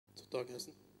Dag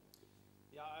Hansen.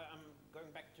 Yeah, I'm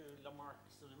going back to Lamarck.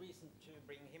 So the reason to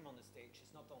bring him on the stage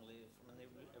is not only from an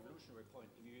evolutionary point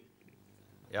of view.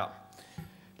 Yeah,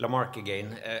 Lamarck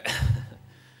again.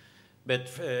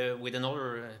 But with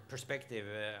another perspective,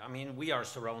 I mean, we are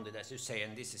surrounded, as you say,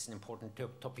 and this is an important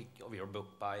topic of your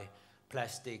book, by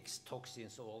plastics,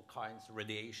 toxins of all kinds,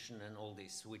 radiation and all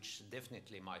this, which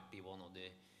definitely might be one of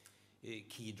the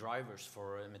key drivers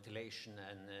for methylation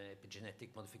and epigenetic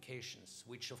modifications,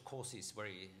 which of course is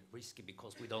very risky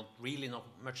because we don't really know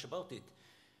much about it.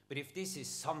 But if this is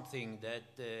something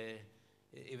that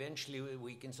eventually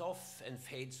weakens off and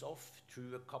fades off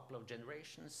through a couple of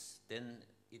generations, then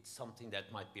it's something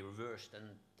that might be reversed, and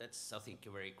that's, I think, a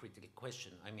very critical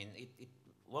question. I mean, it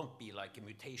won't be like a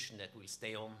mutation that will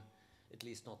stay on, at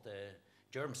least not a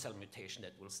germ cell mutation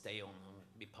that will stay on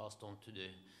and be passed on to the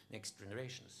next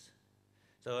generations.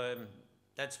 So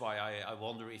that's why I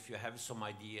wonder if you have some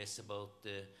ideas about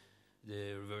the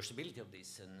reversibility of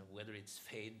this and whether it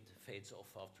fades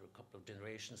off after a couple of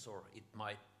generations, or it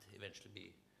might eventually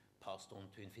be passed on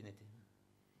to infinity.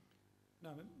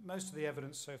 No, most of the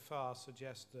evidence so far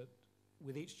suggests that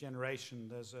with each generation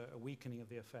there's a weakening of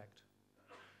the effect.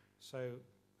 So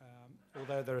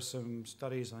although there are some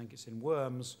studies, I think it's in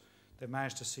worms, they've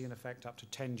managed to see an effect up to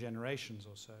 10 generations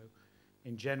or so.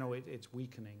 In general, it's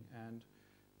weakening, and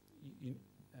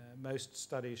most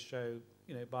studies show,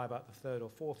 by about the third or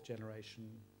fourth generation,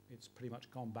 it's pretty much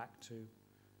gone back to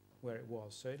where it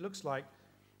was. So it looks like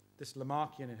this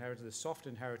Lamarckian inheritance, this soft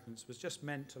inheritance, was just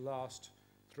meant to last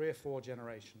 3 or 4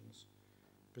 generations,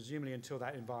 presumably until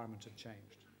that environment had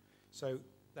changed. So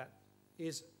that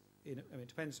is, it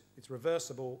depends, it's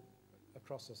reversible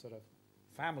across a sort of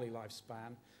family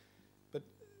lifespan, but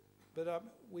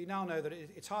we now know that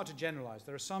it's hard to generalize.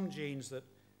 There are some genes that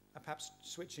are perhaps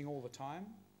switching all the time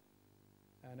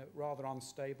and are rather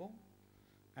unstable,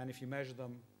 and if you measure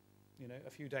them, a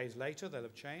few days later, they'll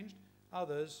have changed.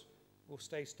 Others will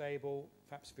stay stable,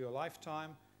 perhaps for your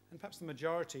lifetime, and perhaps the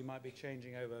majority might be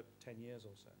changing over 10 years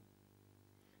or so.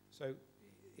 So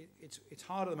it's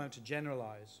hard at the moment to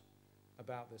generalize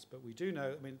about this, but we do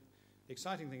know, the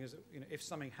exciting thing is that if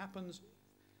something happens,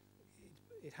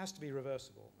 it has to be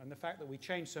reversible. And the fact that we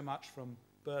change so much from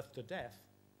birth to death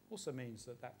also means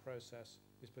that that process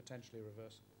is potentially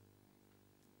reversible.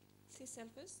 Sissel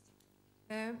first.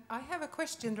 I have a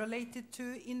question related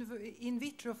to in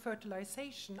vitro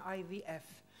fertilization, IVF.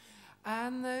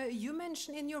 And you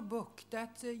mention in your book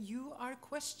that you are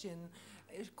questioning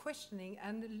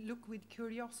and look with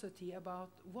curiosity about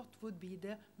what would be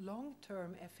the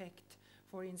long-term effect,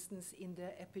 for instance, in the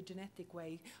epigenetic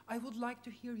way. I would like to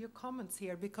hear your comments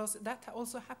here, because that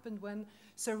also happened when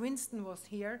Sir Winston was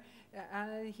here.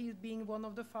 He being one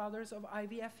of the fathers of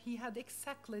IVF, he had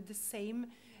exactly the same,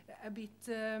 a bit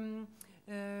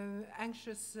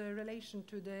anxious relation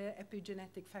to the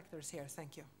epigenetic factors here.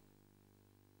 Thank you.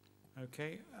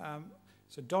 Okay,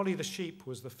 so Dolly the sheep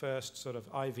was the first sort of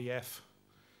IVF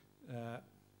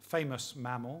famous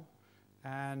mammal,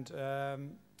 and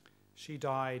she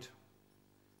died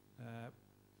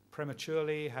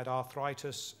prematurely, had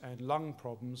arthritis and lung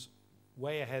problems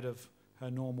way ahead of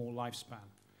her normal lifespan.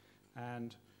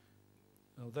 And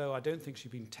although I don't think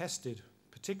she'd been tested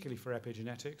particularly for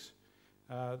epigenetics,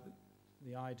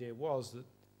 the idea was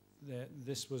that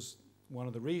this was one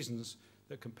of the reasons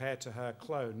that compared to her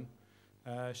clone,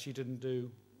 she didn't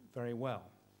do very well.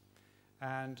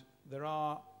 And there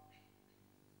are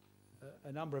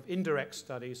a number of indirect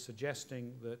studies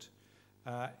suggesting that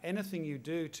anything you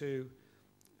do to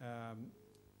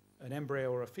an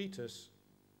embryo or a fetus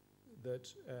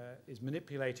that is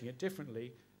manipulating it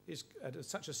differently is at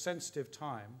such a sensitive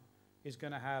time is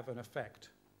going to have an effect,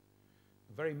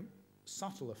 a very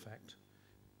subtle effect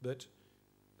that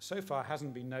so far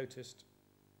hasn't been noticed,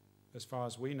 as far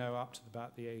as we know, up to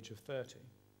about the age of 30.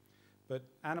 But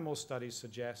animal studies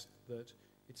suggest that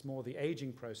it's more the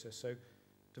aging process. So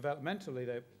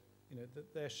developmentally,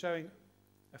 they're showing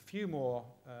a few more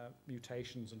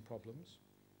mutations and problems,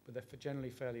 but they're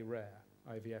generally fairly rare,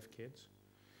 IVF kids.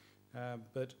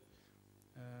 But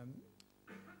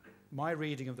my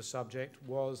reading of the subject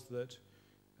was that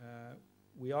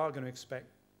we are going to expect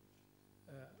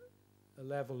a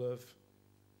level of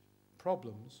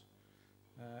problems,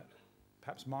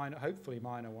 perhaps minor, hopefully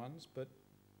minor ones, but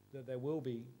that there will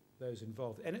be those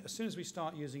involved. And as soon as we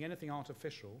start using anything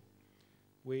artificial,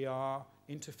 we are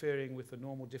interfering with the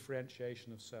normal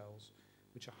differentiation of cells,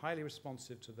 which are highly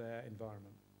responsive to their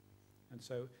environment. And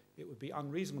so it would be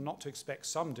unreasonable not to expect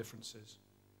some differences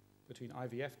between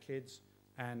IVF kids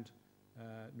and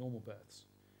normal births.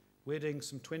 We're doing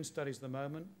some twin studies at the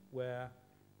moment where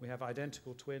we have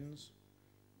identical twins,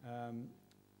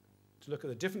 to look at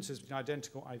the differences between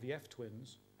identical IVF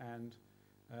twins and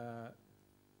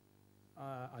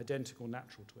identical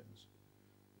natural twins.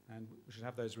 And we should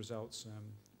have those results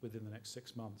within the next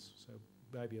 6 months, so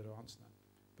we'll be able to answer that.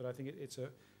 But I think it's a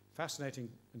fascinating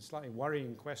and slightly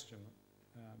worrying question.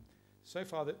 So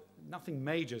far, that nothing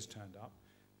major's turned up,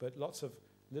 but lots of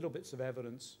little bits of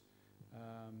evidence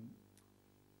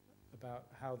about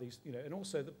how these, and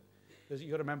also you've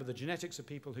got to remember the genetics of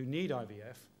people who need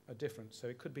IVF are different. So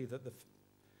it could be that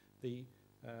the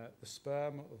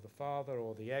sperm of the father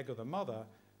or the egg of the mother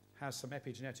has some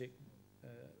epigenetic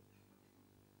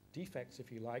defects,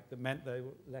 if you like, that meant they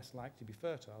were less likely to be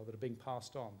fertile, that are being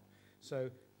passed on. So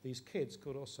these kids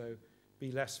could also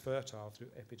be less fertile through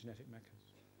epigenetic mechanisms.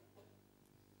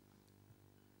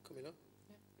 Camilla?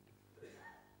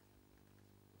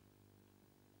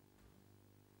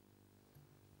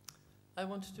 I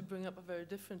wanted to bring up a very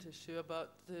different issue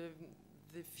about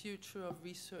the future of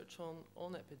research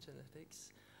on epigenetics.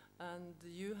 And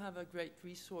you have a great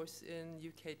resource in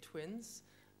UK Twins,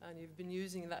 and you've been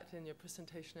using that in your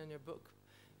presentation and your book.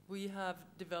 We have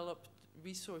developed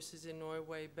resources in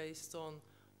Norway based on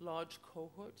large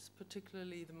cohorts,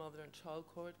 particularly the mother and child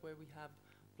cohort, where we have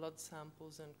blood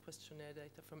samples and questionnaire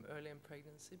data from early in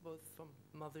pregnancy, both from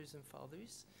mothers and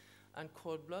fathers, and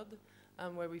cord blood,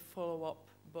 and where we follow up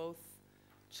both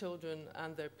children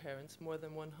and their parents, more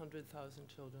than 100,000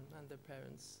 children and their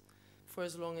parents, for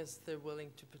as long as they're willing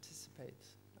to participate.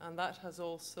 And that has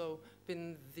also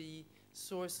been the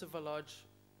source of a large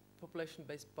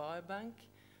population-based biobank,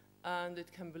 and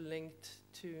it can be linked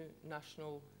to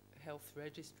national health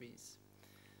registries.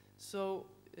 So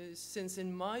since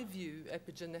in my view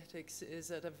epigenetics is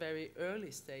at a very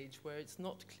early stage where it's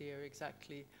not clear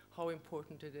exactly how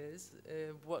important it is,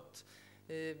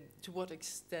 to what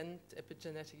extent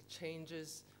epigenetic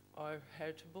changes are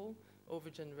heritable over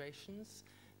generations,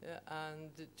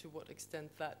 and to what extent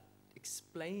that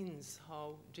explains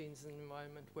how genes and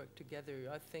environment work together.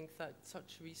 I think that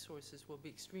such resources will be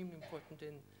extremely important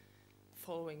in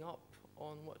following up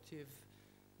on what you've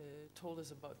told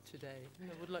us about today. And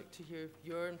I would like to hear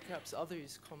your and perhaps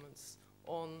others' comments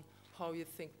on how you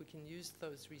think we can use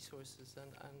those resources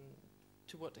and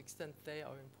to what extent they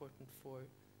are important for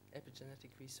epigenetic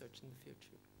research in the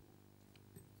future.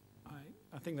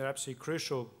 I think they're absolutely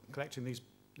crucial, collecting these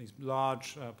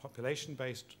large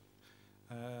population-based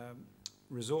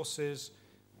resources.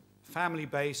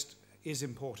 Family-based is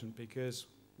important because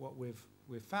what we've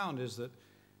found is that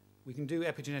we can do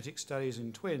epigenetic studies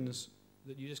in twins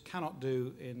that you just cannot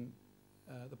do in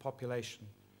the population.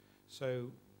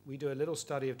 So we do a little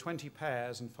study of 20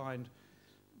 pairs and find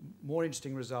more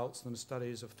interesting results than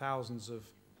studies of thousands of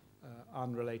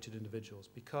unrelated individuals,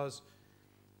 because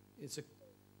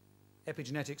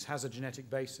epigenetics has a genetic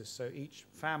basis, so each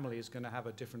family is going to have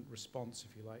a different response,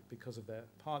 if you like,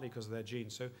 partly because of their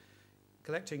genes. So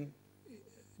collecting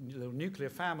little nuclear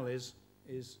families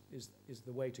is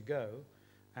the way to go,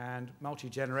 and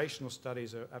multi-generational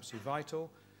studies are absolutely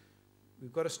vital.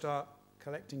 We've got to start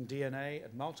collecting DNA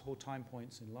at multiple time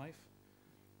points in life,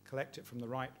 collect it from the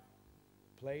right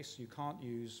place. You can't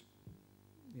use,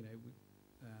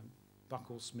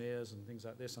 buccal smears and things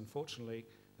like this. Unfortunately,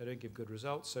 they don't give good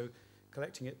results. So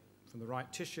collecting it from the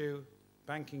right tissue,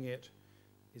 banking it,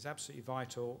 is absolutely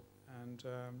vital. And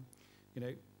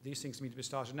these things need to be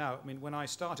started now. I mean, when I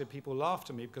started, people laughed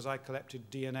at me because I collected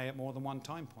DNA at more than one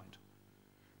time point.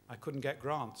 I couldn't get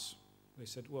grants. They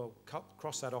said, well,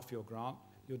 cross that off your grant.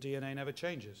 Your DNA never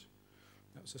changes.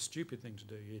 That was a stupid thing to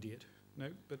do, you idiot. No,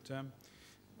 but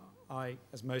I,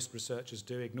 as most researchers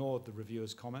do, ignored the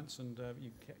reviewer's comments, and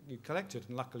you collected,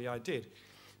 and luckily I did.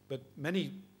 But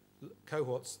many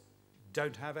cohorts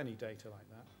don't have any data like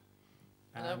that.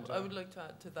 And I would like to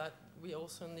add to that, we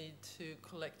also need to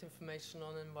collect information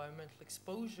on environmental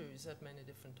exposures at many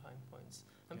different time points,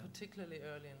 and particularly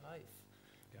early in life.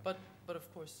 Yeah. But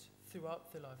of course,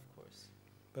 throughout the life course.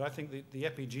 But I think the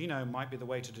epigenome might be the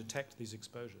way to detect these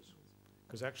exposures,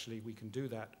 because actually we can do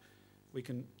that. We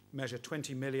can measure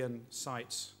 20 million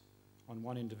sites on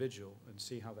one individual and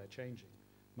see how they're changing.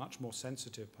 Much more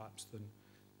sensitive, perhaps, than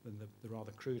the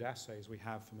rather crude assays we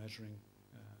have for measuring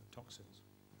toxins.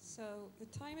 So the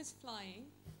time is flying.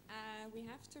 We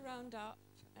have to round up.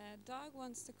 Dag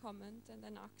wants to comment, and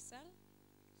then Axel,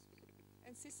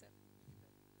 and Sissel.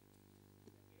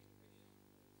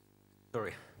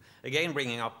 Sorry. Again,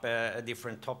 bringing up a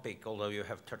different topic, although you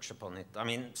have touched upon it. I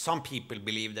mean, some people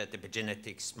believe that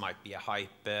epigenetics might be a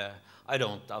hype. I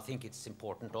don't. I think it's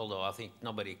important, although I think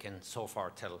nobody can so far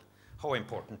tell how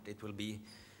important it will be.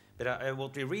 But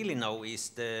what we really know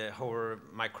is how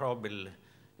microbial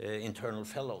internal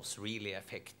fellows really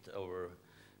affect our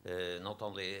not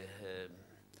only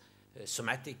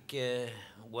somatic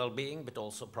well-being, but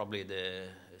also probably the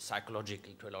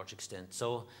psychological to a large extent.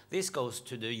 So this goes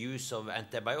to the use of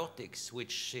antibiotics,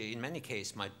 which in many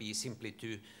cases might be simply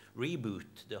to reboot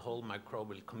the whole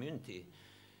microbial community.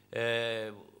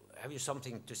 Have you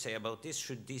something to say about this?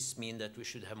 Should this mean that we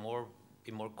should have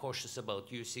be more cautious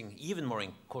about using, even more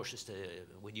cautious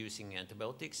with using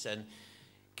antibiotics? And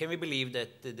can we believe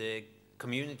that the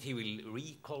community will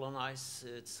recolonize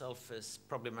itself as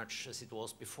probably much as it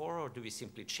was before, or do we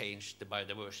simply change the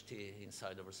biodiversity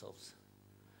inside of ourselves?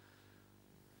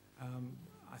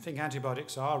 I think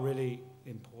antibiotics are really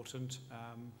important.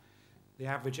 The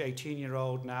average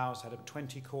 18-year-old now has had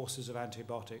 20 courses of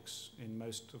antibiotics in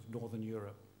most of Northern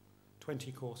Europe.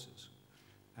 20 courses.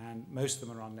 And most of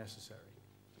them are unnecessary.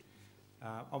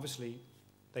 Obviously,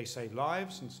 they save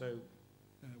lives, and so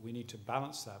we need to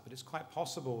balance that. But it's quite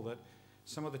possible that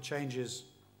some of the changes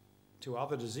to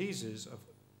other diseases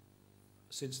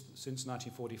since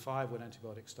 1945, when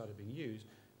antibiotics started being used,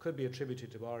 could be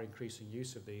attributed to our increasing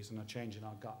use of these and a change in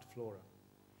our gut flora.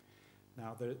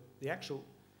 Now, the actual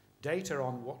data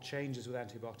on what changes with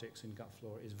antibiotics in gut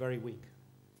flora is very weak.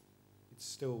 It's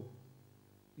still,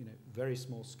 very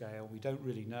small scale. We don't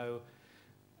really know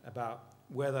about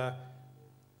whether,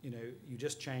 you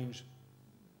just change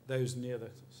those near the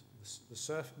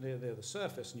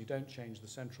surface and you don't change the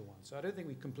central one. So I don't think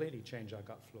we completely change our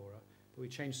gut flora, but we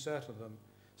change certain of them.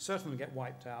 Certain of them get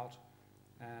wiped out,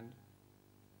 and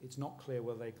it's not clear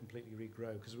whether they completely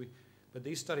regrow. But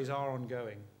these studies are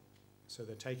ongoing, so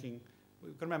they're taking.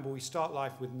 We've got to remember, we start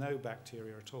life with no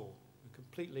bacteria at all. We're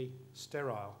completely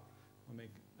sterile when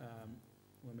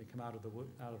we come out of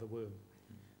the womb,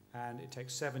 and it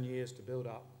takes 7 years to build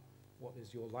up what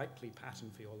is your likely pattern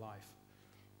for your life.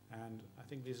 And I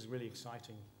think this is really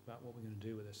exciting about what we're going to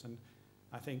do with this. And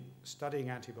I think studying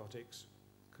antibiotics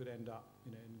could end up,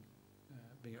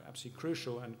 being absolutely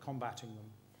crucial, and combating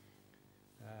them,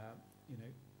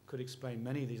 could explain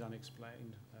many of these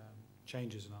unexplained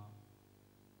changes in our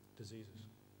diseases.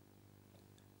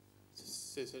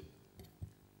 Sissel?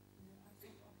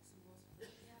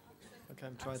 Okay,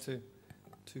 I'm trying to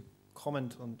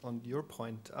comment on your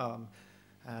point.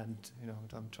 And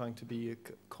I'm trying to be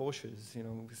cautious,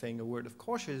 saying a word of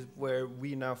cautious, where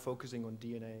we're now focusing on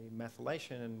DNA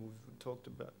methylation, and we've talked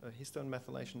about histone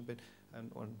methylation a bit,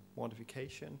 and on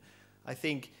modification. I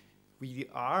think we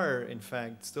are, in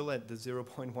fact, still at the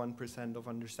 0.1% of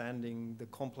understanding the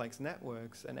complex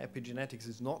networks, and epigenetics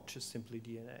is not just simply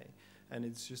DNA. And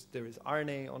it's just, there is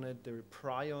RNA on it, there are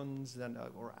prions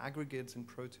or aggregates in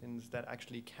proteins that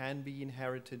actually can be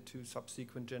inherited to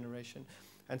subsequent generation.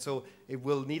 And so it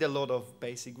will need a lot of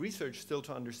basic research still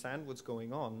to understand what's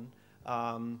going on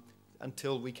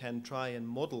until we can try and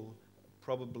model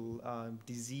probable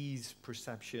disease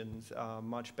perceptions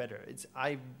much better.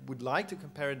 I would like to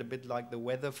compare it a bit like the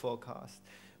weather forecast,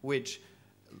 which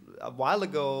a while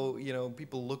ago,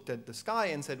 people looked at the sky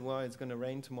and said, well, it's going to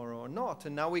rain tomorrow or not.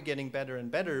 And now we're getting better and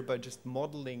better by just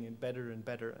modeling it better and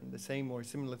better. And the same or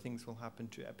similar things will happen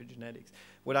to epigenetics.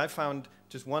 What I found,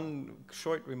 just one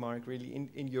short remark really,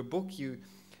 in your book,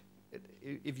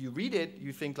 if you read it,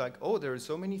 you think like, oh, there are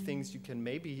so many things you can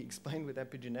maybe explain with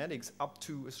epigenetics up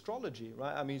to astrology,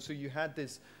 right? I mean, so you had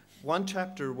this one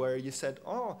chapter where you said,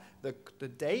 oh, the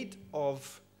date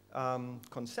of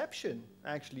conception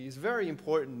actually is very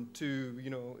important to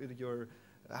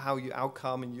how you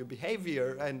outcome and your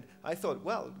behavior. And I thought,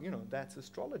 well, that's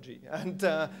astrology. And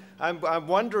I'm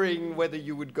wondering whether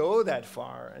you would go that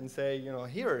far and say,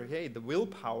 hey, the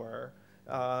willpower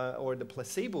or the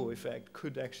placebo effect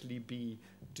could actually be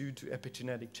due to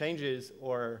epigenetic changes,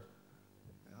 or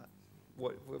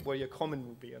what your comment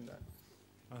would be on that.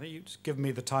 I think you've just given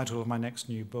me the title of my next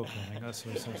new book. I think that's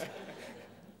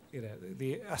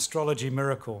the astrology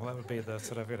miracle. That would be the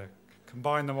sort of,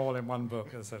 combine them all in one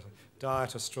book. Sort of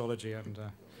diet, astrology,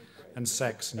 and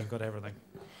sex, and you've got everything.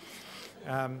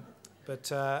 I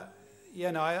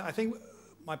think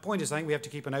my point is, I think we have to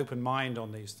keep an open mind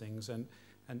on these things, and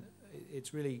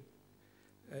it's really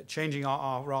changing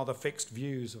our rather fixed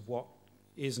views of what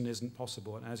is and isn't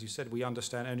possible. And as you said, we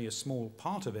understand only a small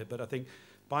part of it, but I think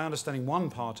by understanding one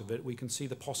part of it, we can see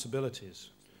the possibilities.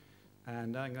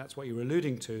 And I think that's what you're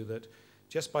alluding to, that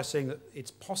just by saying that it's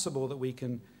possible that we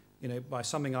can, by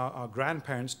something our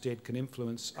grandparents did, can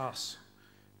influence us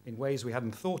in ways we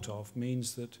hadn't thought of,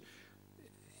 means that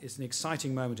it's an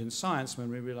exciting moment in science when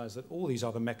we realize that all these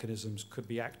other mechanisms could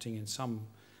be acting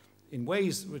in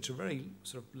ways which are very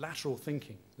sort of lateral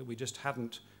thinking that we just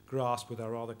hadn't grasped with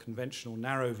our rather conventional,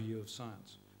 narrow view of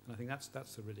science. And I think that's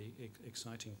the really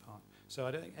exciting part. So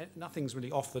I don't think nothing's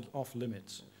really off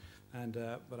limits. And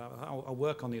but I'll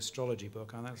work on the astrology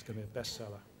book, and that's going to be a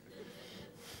bestseller.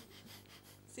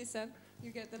 Sissel,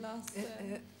 you get the last.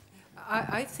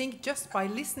 I think just by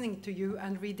listening to you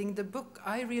and reading the book,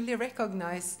 I really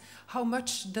recognize how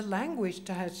much the language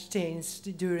has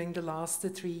changed during the last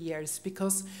 3 years.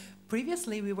 Because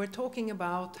previously we were talking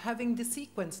about having the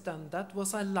sequence done. That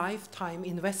was a lifetime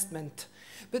investment.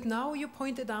 But now you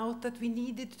pointed out that we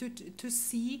needed to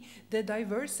see the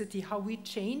diversity, how we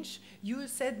change. You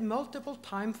said multiple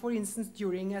times, for instance,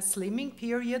 during a slimming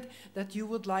period, that you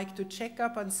would like to check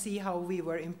up and see how we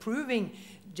were improving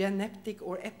genetic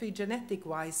or epigenetic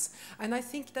wise. And I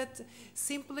think that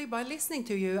simply by listening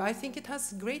to you, I think it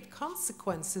has great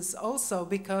consequences also,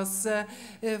 because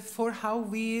for how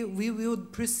we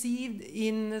would proceed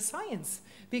in science.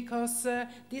 Because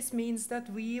this means that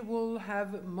we will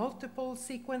have multiple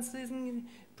sequencing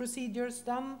procedures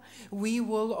done. We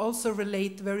will also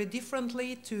relate very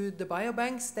differently to the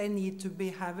biobanks. They need to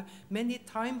have many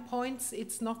time points.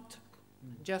 It's not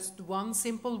just one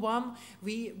simple one.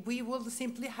 We will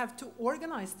simply have to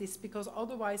organize this, because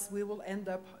otherwise we will end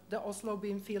up the Oslo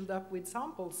being filled up with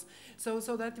samples.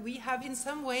 So that we have in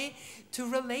some way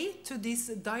to relate to this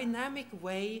dynamic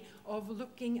way of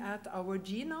looking at our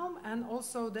genome and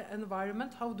also the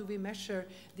environment. How do we measure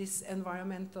these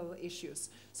environmental issues?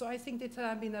 So I think it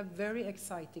has been a very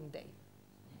exciting day.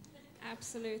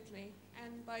 Absolutely.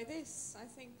 And by this, I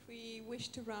think we wish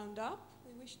to round up.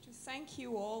 We wish to thank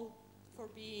you all for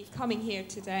coming here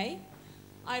today.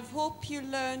 I hope you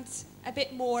learned a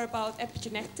bit more about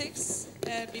epigenetics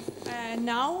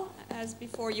now as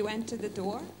before you enter the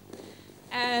door.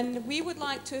 And we would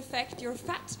like to affect your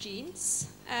fat genes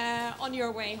on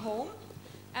your way home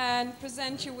and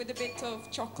present you with a bit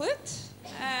of chocolate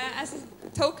as a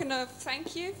token of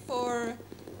thank you for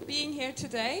being here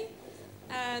today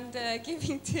and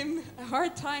giving Tim a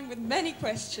hard time with many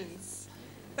questions.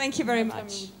 Thank you very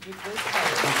much.